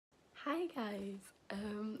Hi guys,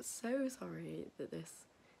 so sorry that this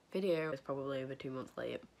video is probably over 2 months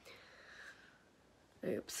late.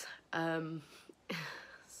 Oops.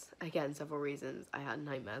 Again, several reasons. I had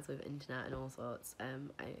nightmares with internet and all sorts.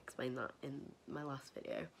 I explained that in my last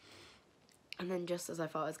video. And then just as I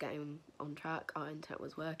thought I was getting on track, our internet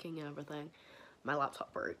was working and everything, my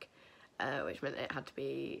laptop broke, which meant it had to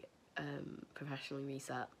be professionally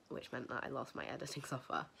reset, which meant that I lost my editing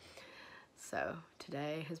software. So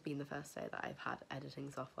today has been the first day that I've had editing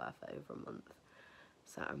software for over a month.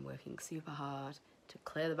 So I'm working super hard to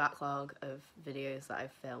clear the backlog of videos that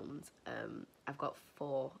I've filmed. I've got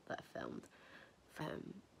 4 that I've filmed.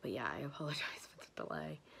 But yeah, I apologise for the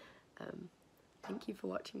delay. Thank you for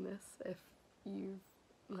watching this if you've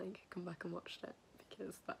come back and watched it,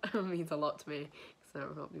 because that means a lot to me, because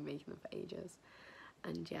I've not been making them for ages.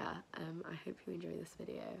 And yeah, I hope you enjoy this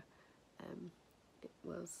video. It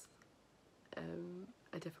was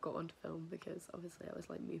a difficult one to film because obviously I was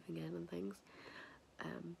moving in and things,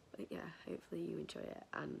 but yeah, hopefully you enjoy it,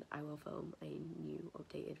 and I will film a new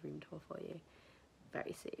updated room tour for you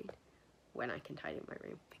very soon when I can tidy up my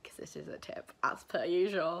room, because this is a tip as per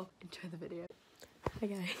usual. Enjoy the video. Hi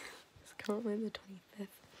guys, it's currently the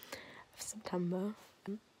 25th of September.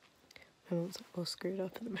 My mum's all screwed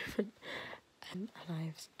up at the moment, and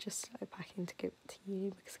I've just started packing to go to uni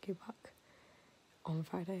because I go back on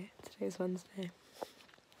Friday. Today's Wednesday.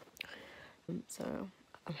 So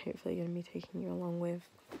I'm hopefully going to be taking you along with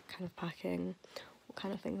kind of packing, what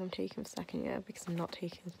kind of things I'm taking for second year, because I'm not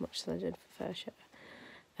taking as much as I did for first year.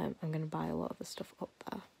 I'm going to buy a lot of the stuff up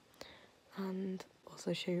there, and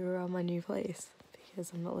also show you around my new place,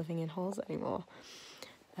 because I'm not living in halls anymore.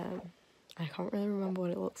 I can't really remember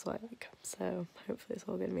what it looks like, so hopefully it's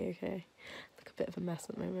all going to be okay. It's a bit of a mess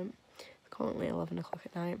at the moment. It's currently 11 o'clock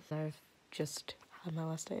at night. I've just had my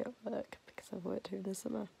last day at work because I've worked over the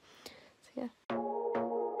summer. So yeah.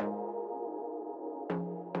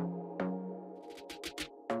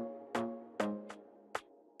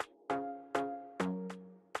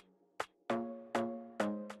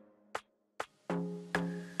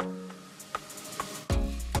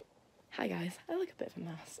 Hi guys, I look a bit of a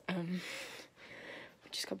mess. We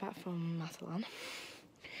just got back from Matalan.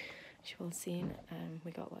 As you will have seen,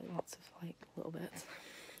 we got lots of little bits.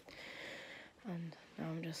 And now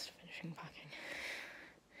I'm just finishing packing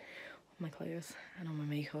all my clothes and all my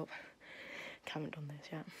makeup. I haven't done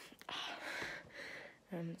this yet.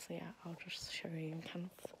 So yeah, I'll just show you kind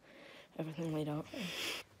of everything laid out.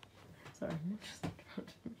 Sorry, I'm just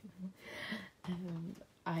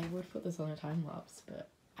I would put this on a time lapse, but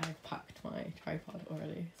I've packed my tripod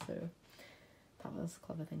already, so that was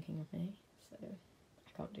clever thinking of me. So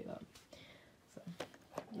I can't do that. So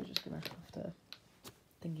you're just gonna have to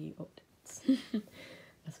thingy updates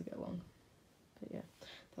as we go along. But yeah,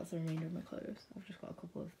 that's the remainder of my clothes. I've just got a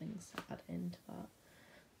couple of things to add into that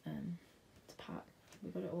to pack. We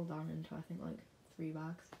got it all down into I think 3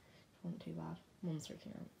 bags. It wasn't too bad. Mum's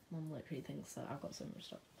freaking out. Mum literally thinks that I've got so much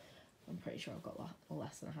stuff. I'm pretty sure I've got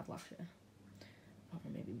less than I had last year. Apart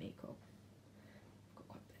from maybe makeup. I've got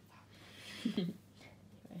quite a bit of that.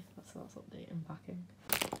 Anyway, that's update and packing.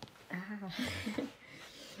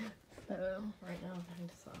 So right now I'm trying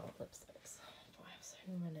to sort out lipsticks. But I have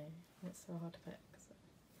so many, and it's so hard to pick. So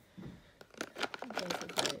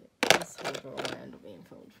basically, this whole drawer will end up being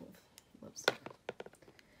filled with lipstick.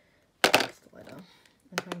 Still later.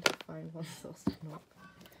 I'm trying to find one still sticking up.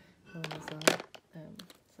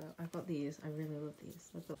 So I've got these. I really love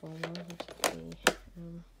these. I've got one, which is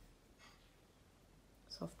the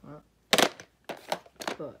soft matte,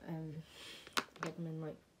 but I got them in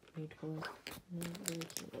nude colours. Really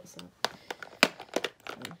cute little set.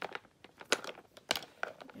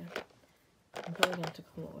 Yeah, I'm probably going to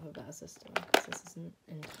come up with a better system because this isn't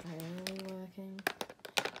entirely working.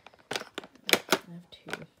 I have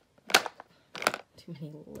too many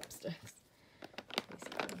little lipsticks,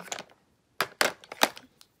 basically.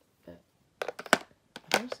 But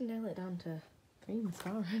I managed to nail it down to 3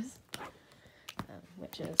 mascaras,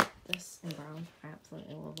 which is this in brown. I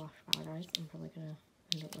absolutely love Lash Paradise. I'm probably going to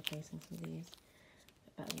end up replacing some of these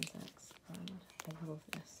with Better Than Sex, and I love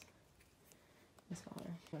this mascara.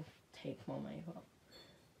 I'm going to take more makeup,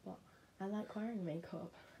 but I like wearing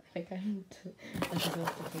makeup. I think I'm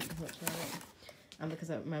supposed to take as much as I want. And because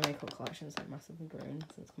my makeup collection is massively grown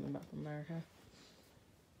since coming back from America,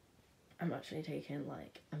 I'm actually taking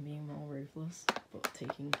I'm being more ruthless, but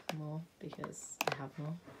taking more because I have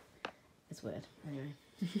more. It's weird. Anyway.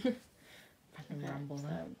 Random ramble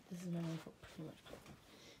there. This is my makeup pretty much packed.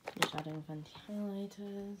 Just adding Fenty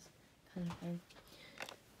highlighters, kind of thing.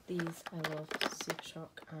 These I love, Super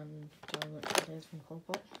Shock and Jelly Much Days from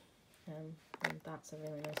Colourpop. that's a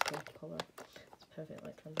really nice cool colour. It's perfect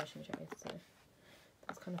like transition shade, so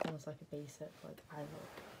that's kind of almost like a basic like eye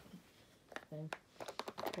look thing.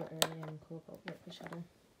 But really Colourpop liquid shadow.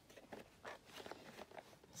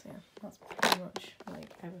 So yeah, that's pretty much like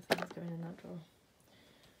everything that's going in that drawer.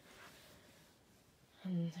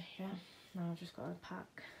 And yeah, now I've just got to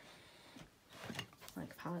pack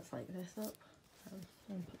like palettes like this up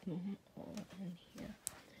and put them all in here.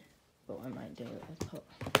 But what I might do is put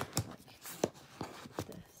like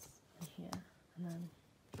this in here and then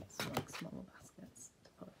get some like smaller baskets to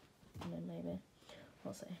put them in maybe.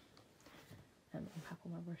 We'll see. Unpack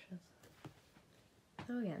all my brushes.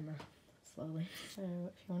 So we're getting there, slowly. So if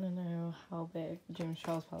you want to know how big the James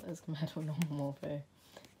Charles palette is compared to a normal Morphe,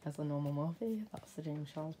 as a normal Morphe, that's the James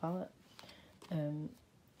Charles palette.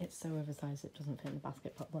 It's so oversized it doesn't fit in the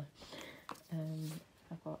basket properly.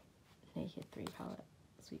 I've got Naked 3 palette,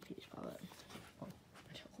 Sweet Peach palette, oh,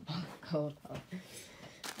 my chocolate palette, gold palette.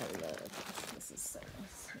 I love this. This is so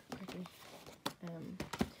nice and pretty.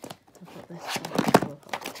 I've got this colour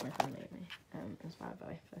palette which my friend made me, inspired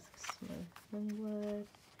by Youngblood.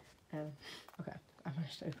 Okay, I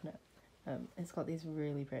managed to open it. It's got these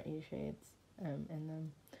really pretty shades in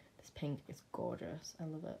them. This pink is gorgeous, I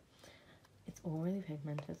love it. It's all really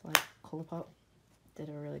pigmented, like Colourpop did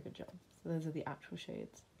a really good job. So those are the actual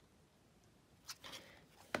shades.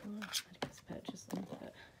 I just purchased them,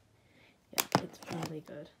 but yeah, it's really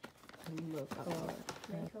good. I love that palette.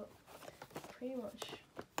 Makeup, pretty much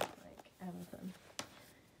like everything.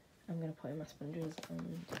 I'm going to put in my sponges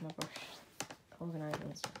and my brush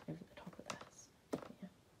organising stuff over the top of this. Yeah.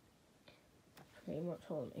 Pretty much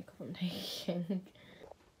all the makeup I'm taking.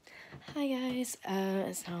 Hi guys,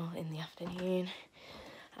 it's now in the afternoon.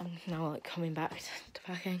 I'm now like coming back to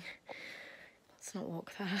packing. Let's not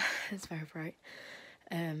walk there, it's very bright.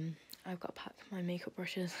 I've got to pack my makeup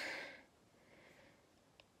brushes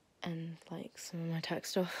and like some of my tech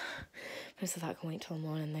stuff. Most of that can wait till the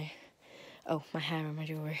morning though. Oh, my hair and my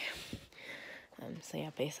jewellery. So yeah,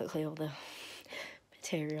 basically all the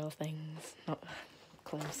material things, not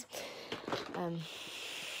clothes.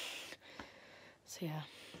 So yeah,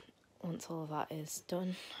 once all of that is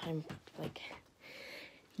done, I'm like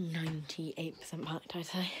 98% packed, I'd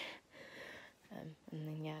say. And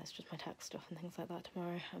then yeah, it's just my tech stuff and things like that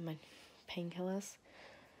tomorrow, and my painkillers.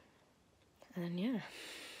 And then yeah,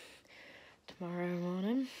 tomorrow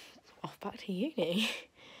morning, off back to uni.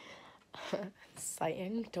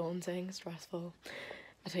 Exciting, daunting, stressful.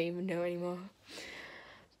 I don't even know anymore.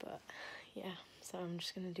 But yeah, so I'm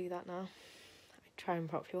just gonna do that now. I try and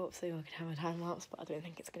prop you up so I can have a time lapse, but I don't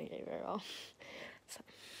think it's gonna go very well. So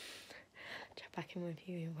check back in with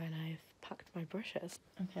you when I've packed my brushes.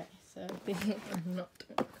 Okay, so these are not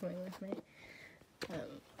coming with me.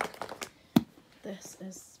 This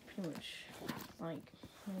is pretty much like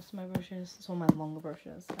most of my brushes. It's all my longer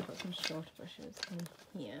brushes. I've got some shorter brushes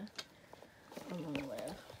in here, along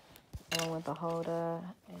with the holder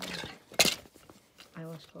and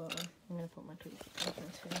eyelash curler. I'm gonna put my toothbrush in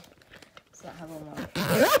too, so that I have all my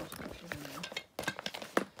brushes in there.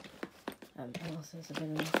 And also there's a bit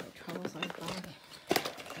of like travel size bag.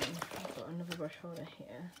 I've got another brush holder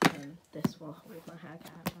here, and this will hold my hair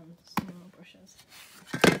care and some more brushes.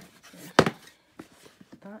 So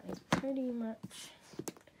that is pretty much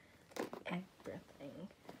everything.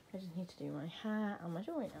 I just need to do my hair and my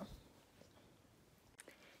jewellery now.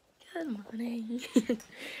 Good morning. It's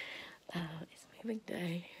moving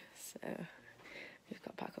day, so we've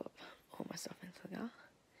got to pack up all my stuff into the car,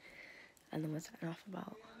 and then we're setting off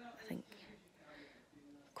about, I think,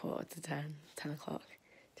 10 o'clock.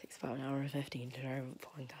 It takes about an hour and 15 to drive up to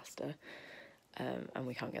Lancaster, and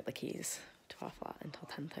we can't get the keys to our flat until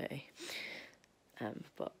 10:30.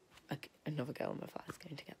 But another girl in my flat is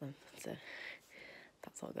going to get them, so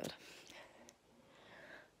that's all good.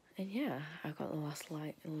 And yeah, I've got the last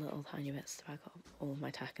like little tiny bits to pack up all of my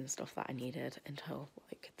tech and stuff that I needed until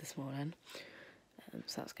like this morning.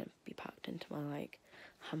 So that's going to be packed into my like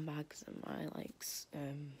handbags and my like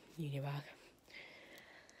uni bag.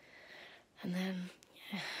 And then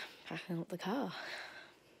yeah, packing up the car.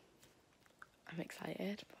 I'm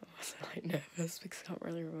excited, but I'm also like nervous because I can't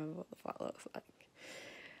really remember what the flat looks like.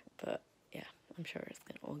 But yeah, I'm sure it's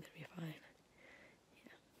all gonna be fine.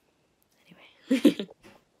 Yeah. Anyway.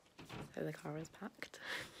 So the car is packed,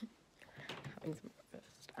 having some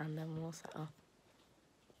breakfast, and then we'll set off.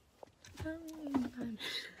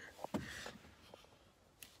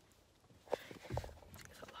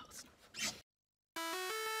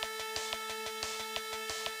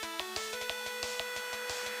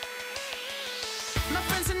 My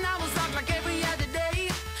friends and I will talk like every other day,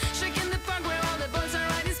 shaking the funk where all the boys are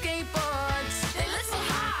riding skateboards. They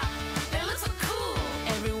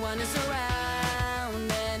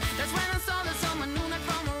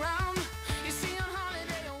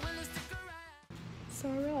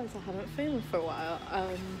for a while.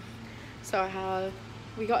 So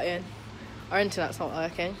we got in, our internet's not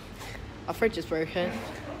working, our fridge is broken,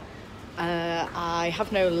 I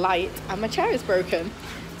have no light, and my chair is broken.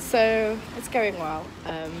 So it's going well,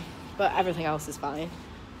 but everything else is fine.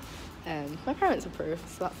 My parents approve,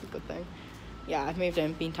 so that's a good thing. Yeah, I've moved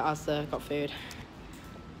in, been to Asda, got food.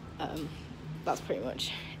 That's pretty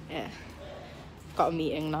much it. Got a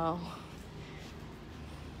meeting now.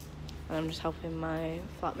 And I'm just helping my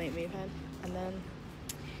flatmate move in. And then,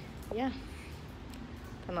 yeah.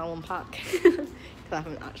 Then I'll unpack. Because I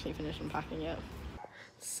haven't actually finished unpacking yet.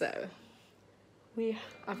 So,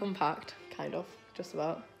 I've unpacked, kind of, just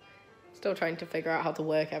about. Still trying to figure out how to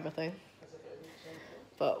work everything.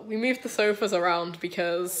 But we moved the sofas around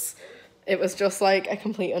because it was just like a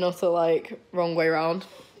complete and utter like wrong way around.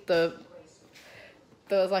 There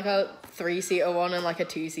was like a 3-seater one and like a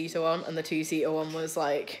 2-seater one, and the 2-seater one was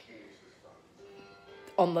like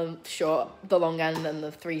on the long end, and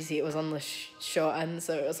the 3-seater was on the short end,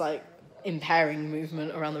 so it was like impairing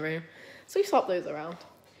movement around the room. So we swapped those around.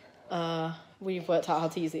 We've worked out how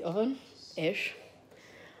to use the oven-ish.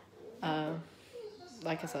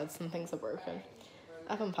 Like I said, some things are broken.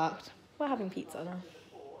 I've unpacked. We're having pizza now.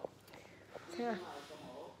 So yeah.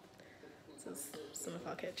 This is some of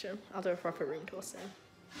our kitchen. I'll do a proper room tour soon.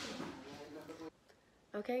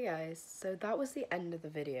 Okay guys, so that was the end of the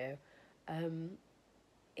video.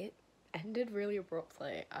 It ended really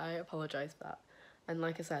abruptly. I apologise for that. And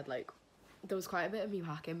like I said, like, there was quite a bit of me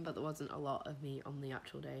packing, but there wasn't a lot of me on the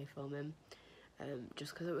actual day filming.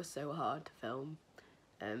 Just because it was so hard to film.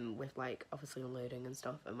 With like obviously unloading and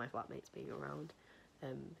stuff, and my flatmates being around.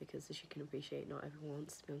 Because as you can appreciate, not everyone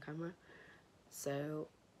wants to be on camera. So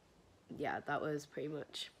yeah, that was pretty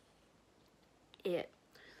much it.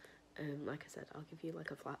 Like I said, I'll give you like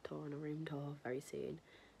a flat tour and a room tour very soon.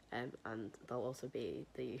 And there'll also be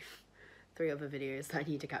the 3 other videos that I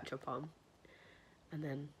need to catch up on. And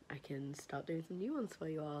then I can start doing some new ones for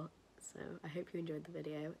you all. So I hope you enjoyed the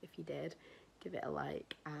video. If you did, give it a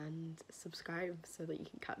like and subscribe so that you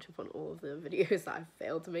can catch up on all of the videos that I've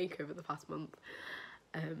failed to make over the past month.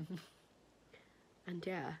 And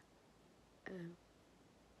yeah,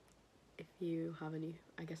 if you have any,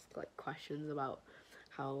 I guess, like questions about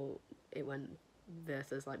how it went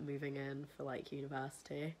versus like moving in for like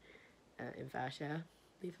university in Fairshire,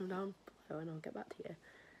 leave them down below and I'll get back to you.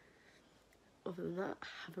 Other than that,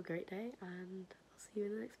 have a great day and I'll see you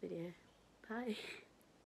in the next video. Bye.